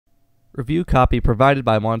Review copy provided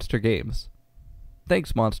by Monster Games.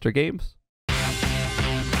 Thanks, Monster Games.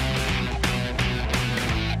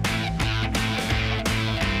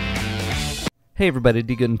 Hey everybody,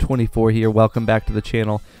 DGoodin24 here. Welcome back to the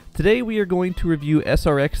channel. Today we are going to review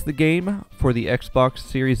SRX the game for the Xbox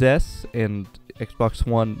Series S and Xbox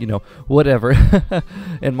One, whatever,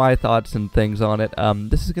 and my thoughts and things on it.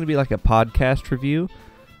 This is going to be like a podcast review,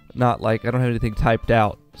 not like I don't have anything typed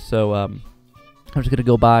out, so I'm just going to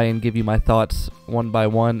go by and give you my thoughts one by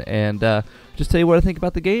one and just tell you what I think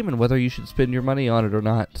about the game and whether you should spend your money on it or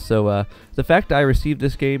not. So the fact I received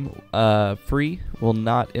this game free will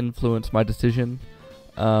not influence my decision.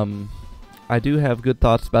 I do have good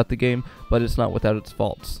thoughts about the game, but it's not without its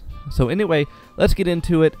faults. So anyway, let's get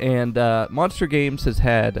into it. And Monster Games has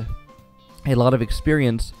had a lot of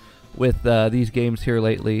experience with these games here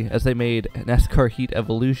lately, as they made NASCAR Heat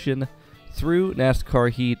Evolution through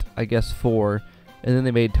NASCAR Heat, I guess, 4. And then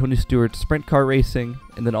they made Tony Stewart's Sprint Car Racing,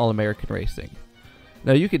 and then All-American Racing.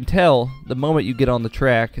 Now you can tell the moment you get on the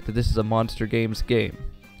track that this is a Monster Games game.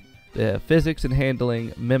 The physics and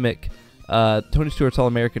handling mimic Tony Stewart's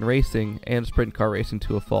All-American Racing and Sprint Car Racing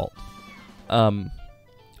to a fault.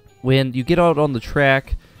 When you get out on the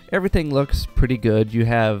track, everything looks pretty good. You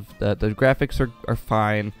have the graphics are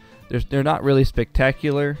fine. They're not really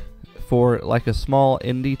spectacular for like a small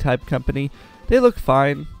indie type company. They look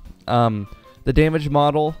fine. The damage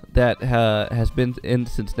model that has been in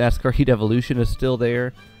since NASCAR Heat Evolution is still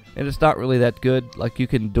there, and it's not really that good. Like, you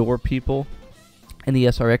can door people in the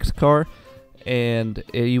SRX car, and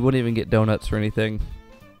you wouldn't even get donuts or anything.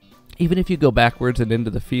 Even if you go backwards and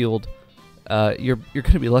into the field, you're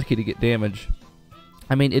going to be lucky to get damage.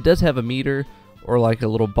 I mean, it does have a meter or like a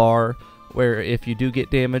little bar where if you do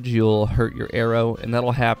get damage, you'll hurt your arrow, and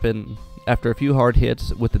that'll happen after a few hard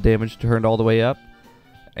hits with the damage turned all the way up.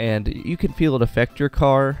 And you can feel it affect your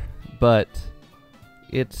car, but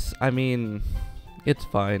it's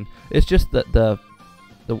fine. It's just that the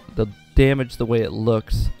damage, the way it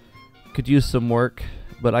looks, could use some work,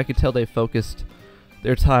 but I could tell they focused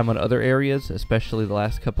their time on other areas, especially the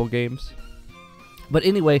last couple games. But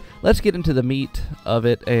anyway, let's get into the meat of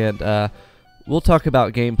it, and we'll talk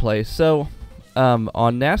about gameplay. So, on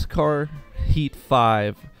NASCAR Heat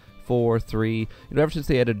 5, 4, 3, ever since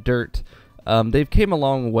they added dirt, they've came a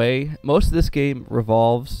long way. Most of this game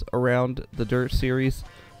revolves around the dirt series,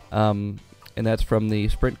 and that's from the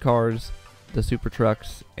sprint cars, the super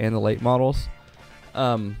trucks, and the late models.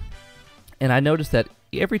 And I noticed that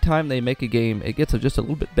every time they make a game, it gets just a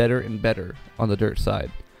little bit better and better on the dirt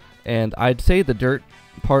side. And I'd say the dirt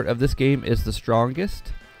part of this game is the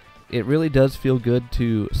strongest. It really does feel good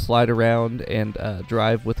to slide around and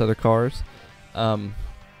drive with other cars.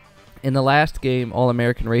 In the last game,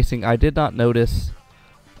 All-American Racing, I did not notice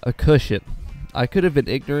a cushion. I could have been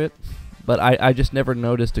ignorant, but I just never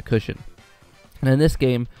noticed a cushion. And in this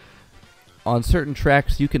game, on certain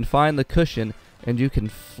tracks, you can find the cushion and you can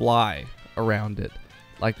fly around it.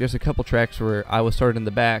 Like, there's a couple tracks where I was starting in the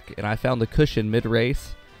back and I found the cushion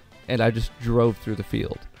mid-race and I just drove through the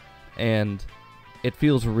field. And it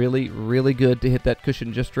feels really, really good to hit that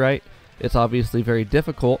cushion just right. It's obviously very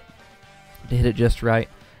difficult to hit it just right.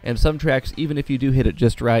 And some tracks, even if you do hit it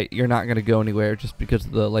just right, you're not going to go anywhere just because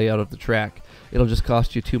of the layout of the track. It'll just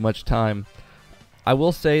cost you too much time. I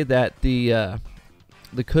will say that the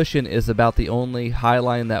cushion is about the only high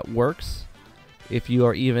line that works. If you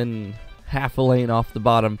are even half a lane off the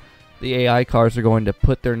bottom, the AI cars are going to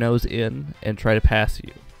put their nose in and try to pass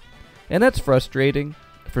you. And that's frustrating,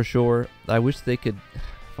 for sure. I wish they could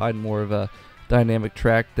find more of a dynamic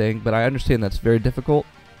track thing, but I understand that's very difficult.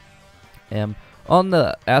 On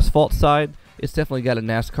the asphalt side, it's definitely got a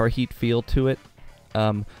NASCAR Heat feel to it,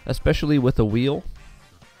 especially with a wheel.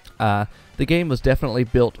 The game was definitely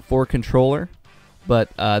built for controller, but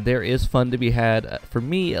there is fun to be had, for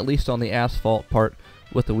me, at least on the asphalt part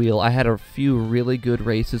with the wheel. I had a few really good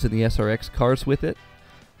races in the SRX cars with it.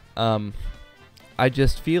 I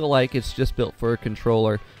just feel like it's just built for a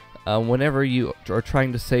controller. Whenever you are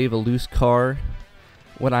trying to save a loose car,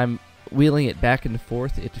 when I'm wheeling it back and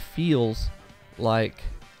forth, it feels like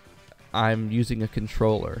I'm using a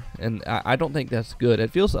controller, and I don't think that's good. It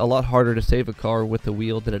feels a lot harder to save a car with a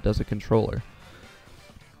wheel than it does a controller.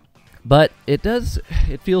 But it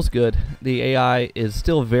feels good. The AI is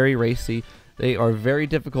still very racy. They are very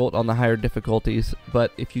difficult on the higher difficulties,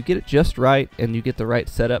 but if you get it just right and you get the right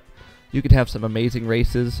setup, you could have some amazing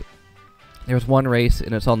races. There's one race,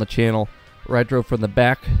 and it's on the channel, where I drove from the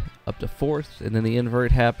back up to 4th, and then the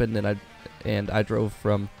invert happened, and I drove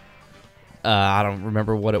from I don't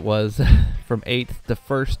remember what it was, from 8th to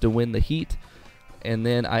 1st to win the heat. and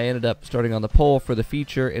then I ended up starting on the pole for the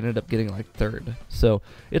feature, ended up getting like 3rd. So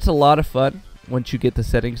it's a lot of fun once you get the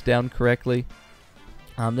settings down correctly.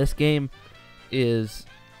 This game is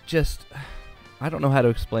just, I don't know how to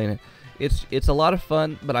explain it. It's a lot of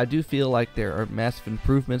fun, but I do feel like there are massive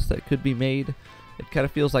improvements that could be made. It kind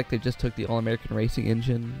of feels like they just took the All-American Racing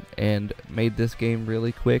engine and made this game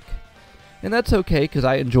really quick. And that's okay, because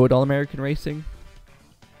I enjoyed All-American Racing.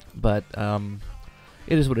 But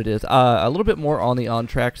it is what it is. A little bit more on the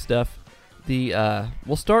on-track stuff.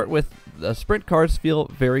 We'll start with the sprint cars feel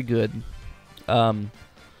very good.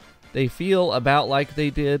 They feel about like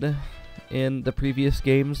they did in the previous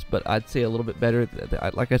games, but I'd say a little bit better.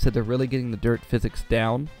 Like I said, they're really getting the dirt physics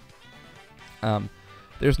down.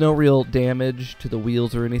 There's no real damage to the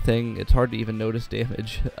wheels or anything. It's hard to even notice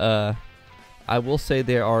damage. I will say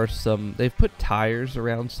there are some, they've put tires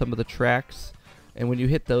around some of the tracks, and when you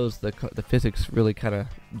hit those, the physics really kind of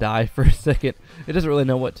die for a second. It doesn't really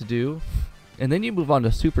know what to do. And then you move on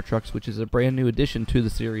to Super Trucks, which is a brand new addition to the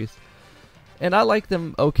series. And I like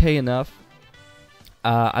them okay enough.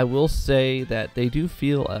 I will say that they do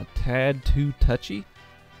feel a tad too touchy.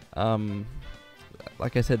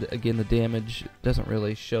 Like I said, again, the damage doesn't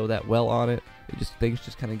really show that well on it. Things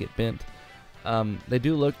just kind of get bent. They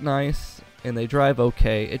do look nice, and they drive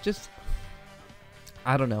okay. It just,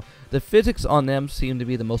 I don't know. The physics on them seem to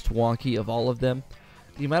be the most wonky of all of them.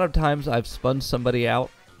 The amount of times I've spun somebody out,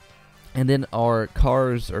 and then our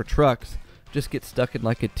cars or trucks just get stuck in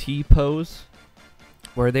like a T pose,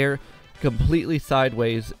 where they're completely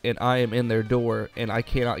sideways, and I am in their door, and I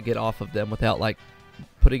cannot get off of them without like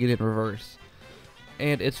putting it in reverse.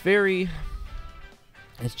 And it's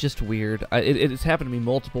just weird. It's happened to me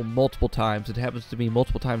multiple times. It happens to me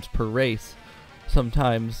multiple times per race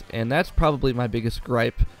sometimes, and that's probably my biggest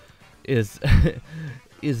gripe is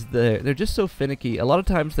they're just so finicky. A lot of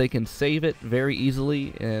times they can save it very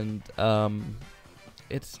easily, and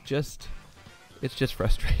it's just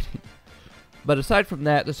frustrating. But aside from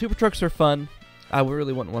that, the Super Trucks are fun. I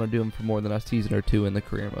really wouldn't want to do them for more than a season or two in the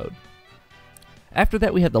career mode. After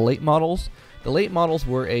that, we had the late models. The late models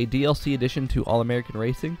were a DLC addition to All-American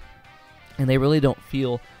Racing, and they really don't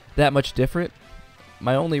feel that much different.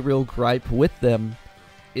 My only real gripe with them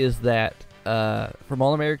is that from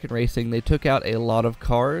All-American Racing, they took out a lot of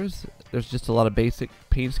cars. There's just a lot of basic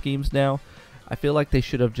paint schemes now. I feel like they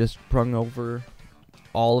should have just brung over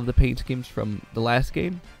all of the paint schemes from the last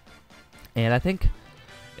game. And I think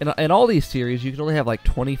in all these series, you can only have like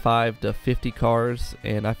 25 to 50 cars,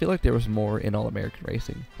 and I feel like there was more in All-American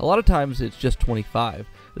Racing. A lot of times it's just 25.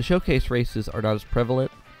 The showcase races are not as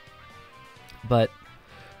prevalent, but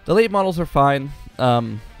the late models are fine.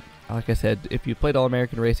 Like I said, if you played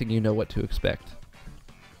All-American Racing, you know what to expect.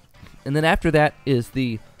 And then after that is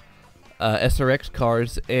the SRX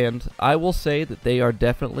cars, and I will say that they are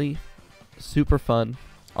definitely super fun.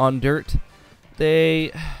 On dirt,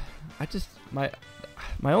 my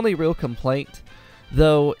only real complaint,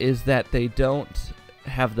 though, is that they don't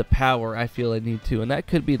have the power I feel they need to, and that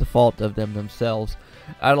could be the fault of them themselves.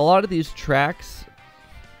 At a lot of these tracks,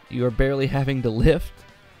 you are barely having to lift,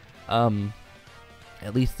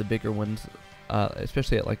 at least the bigger ones,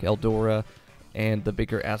 especially at like Eldora and the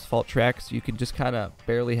bigger asphalt tracks. You can just kind of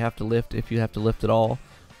barely have to lift if you have to lift at all.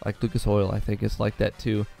 Like Lucas Oil, I think, is like that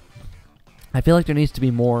too. I feel like there needs to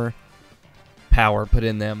be more power put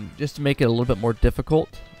in them just to make it a little bit more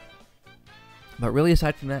difficult. But really,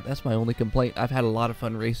 aside from that, that's my only complaint. I've had a lot of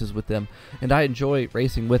fun races with them, and I enjoy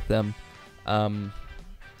racing with them.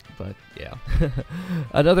 But yeah.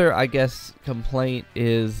 Another, I guess, complaint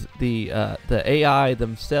is the AI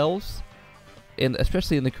themselves,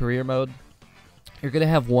 especially in the career mode. You're going to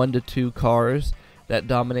have 1 to 2 cars that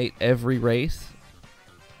dominate every race.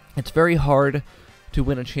 It's very hard to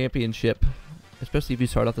win a championship, especially if you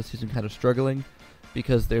start off the season kind of struggling,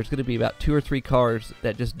 because there's going to be about 2 or 3 cars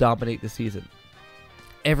that just dominate the season.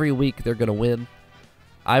 Every week they're going to win.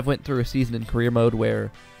 I've went through a season in career mode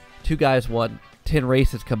where 2 guys won 10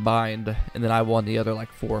 races combined, and then I won the other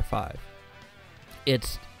like 4 or 5.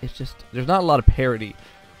 It's just, there's not a lot of parity.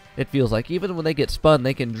 It feels like even when they get spun,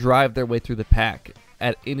 they can drive their way through the pack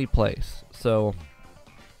at any place. So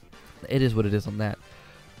it is what it is on that.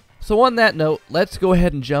 So on that note, let's go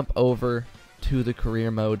ahead and jump over to the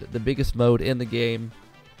career mode, the biggest mode in the game.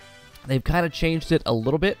 They've kind of changed it a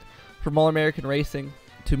little bit from All-American Racing.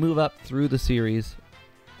 To move up through the series,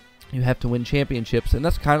 you have to win championships, and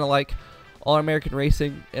that's kind of like All-American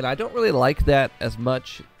Racing, and I don't really like that as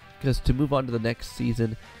much, because to move on to the next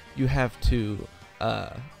season, you have to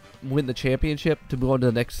win the championship to move on to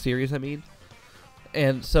the next series, I mean.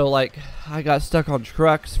 And so, like, I got stuck on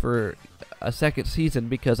trucks for a second season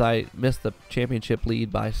because I missed the championship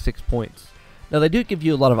lead by 6 points. Now, they do give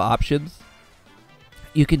you a lot of options.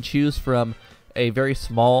 You can choose from a very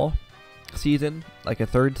small season, like a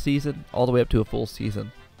third season, all the way up to a full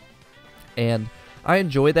season. And I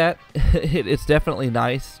enjoy that. It's definitely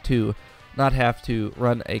nice to not have to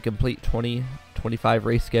run a complete 25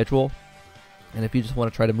 race schedule. And if you just want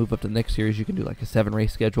to try to move up to the next series, you can do like a 7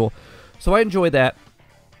 race schedule. So I enjoy that.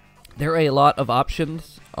 There are a lot of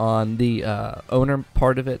options on the owner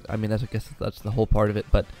part of it. I mean, I guess that's the whole part of it.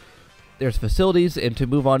 But there's facilities, and to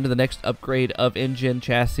move on to the next upgrade of engine,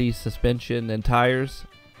 chassis, suspension, and tires,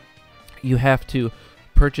 you have to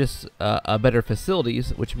purchase a better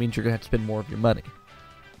facilities, which means you're going to have to spend more of your money.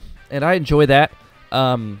 And I enjoy that.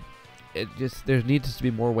 There needs to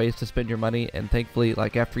be more ways to spend your money, and thankfully,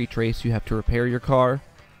 like after each race, you have to repair your car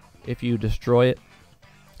if you destroy it,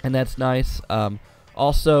 and that's nice.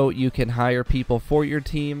 Also, you can hire people for your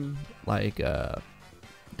team, like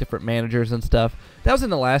different managers and stuff. That was in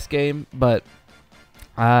the last game, but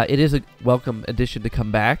it is a welcome addition to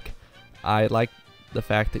come back. I like the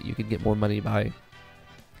fact that you can get more money by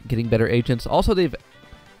getting better agents. Also, they've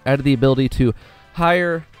added the ability to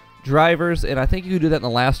hire drivers, and I think you could do that in the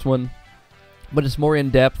last one, but it's more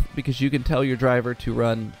in-depth because you can tell your driver to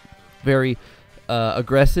run very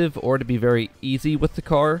aggressive or to be very easy with the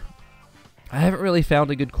car. I haven't really found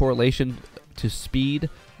a good correlation to speed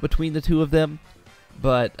between the two of them,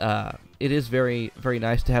 but it is very, very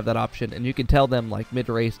nice to have that option, and you can tell them like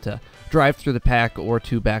mid-race to drive through the pack or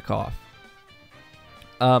to back off.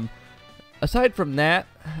 Aside from that,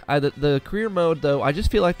 the career mode, though, I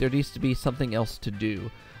just feel like there needs to be something else to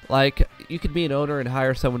do. Like, you could be an owner and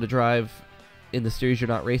hire someone to drive in the series you're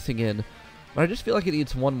not racing in, but I just feel like it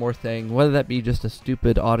needs one more thing, whether that be just a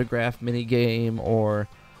stupid autograph mini game or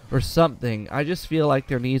something. I just feel like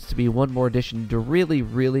there needs to be one more addition to really,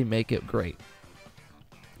 really make it great.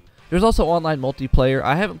 There's also online multiplayer.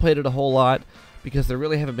 I haven't played it a whole lot because there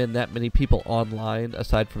really haven't been that many people online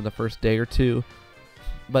aside from the first day or two.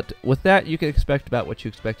 But with that, you can expect about what you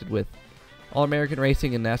expected with All-American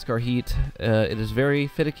Racing and NASCAR Heat. It is very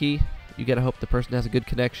finicky. You gotta hope the person has a good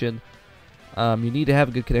connection. You need to have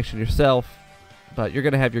a good connection yourself, but you're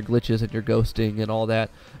gonna have your glitches and your ghosting and all that.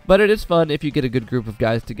 But it is fun if you get a good group of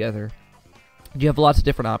guys together. You have lots of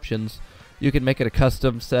different options. You can make it a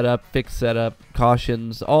custom setup, fixed setup,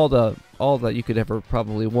 cautions, all that you could ever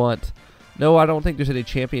probably want. No, I don't think there's any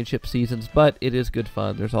championship seasons, but it is good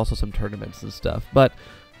fun. There's also some tournaments and stuff. But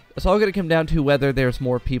it's all going to come down to whether there's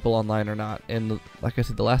more people online or not. And like I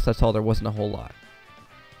said, the last I saw, there wasn't a whole lot.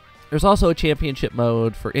 There's also a championship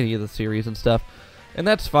mode for any of the series and stuff. And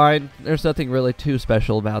that's fine. There's nothing really too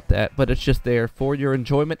special about that. But it's just there for your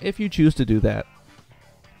enjoyment if you choose to do that.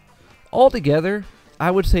 Altogether,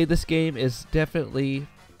 I would say this game is definitely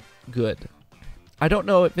good. I don't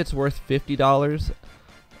know if it's worth $50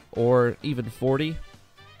 or even $40.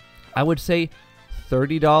 I would say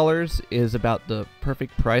 $30 is about the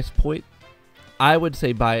perfect price point. I would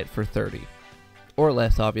say buy it for $30 or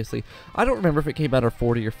less, obviously. I don't remember if it came out at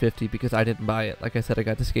 $40 or $50 because I didn't buy it. Like I said, I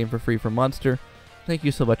got this game for free from Monster. Thank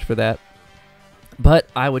you so much for that. But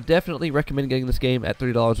I would definitely recommend getting this game at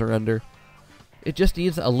 $30 or under. It just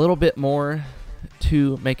needs a little bit more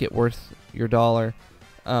to make it worth your dollar.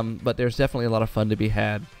 But there's definitely a lot of fun to be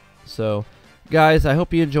had. So, guys, I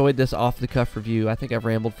hope you enjoyed this off-the-cuff review. I think I've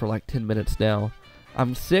rambled for like 10 minutes now.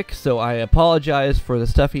 I'm sick, so I apologize for the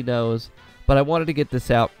stuffy nose, but I wanted to get this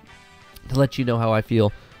out to let you know how I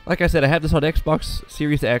feel. Like I said, I have this on Xbox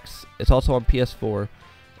Series X. It's also on PS4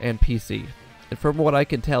 and PC. And from what I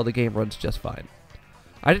can tell, the game runs just fine.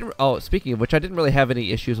 Speaking of which, I didn't really have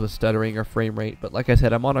any issues with stuttering or frame rate, but like I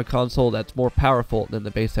said, I'm on a console that's more powerful than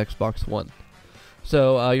the base Xbox One.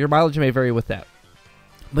 So your mileage may vary with that.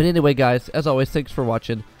 But anyway, guys, as always, thanks for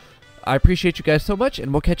watching. I appreciate you guys so much,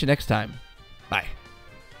 and we'll catch you next time. Bye.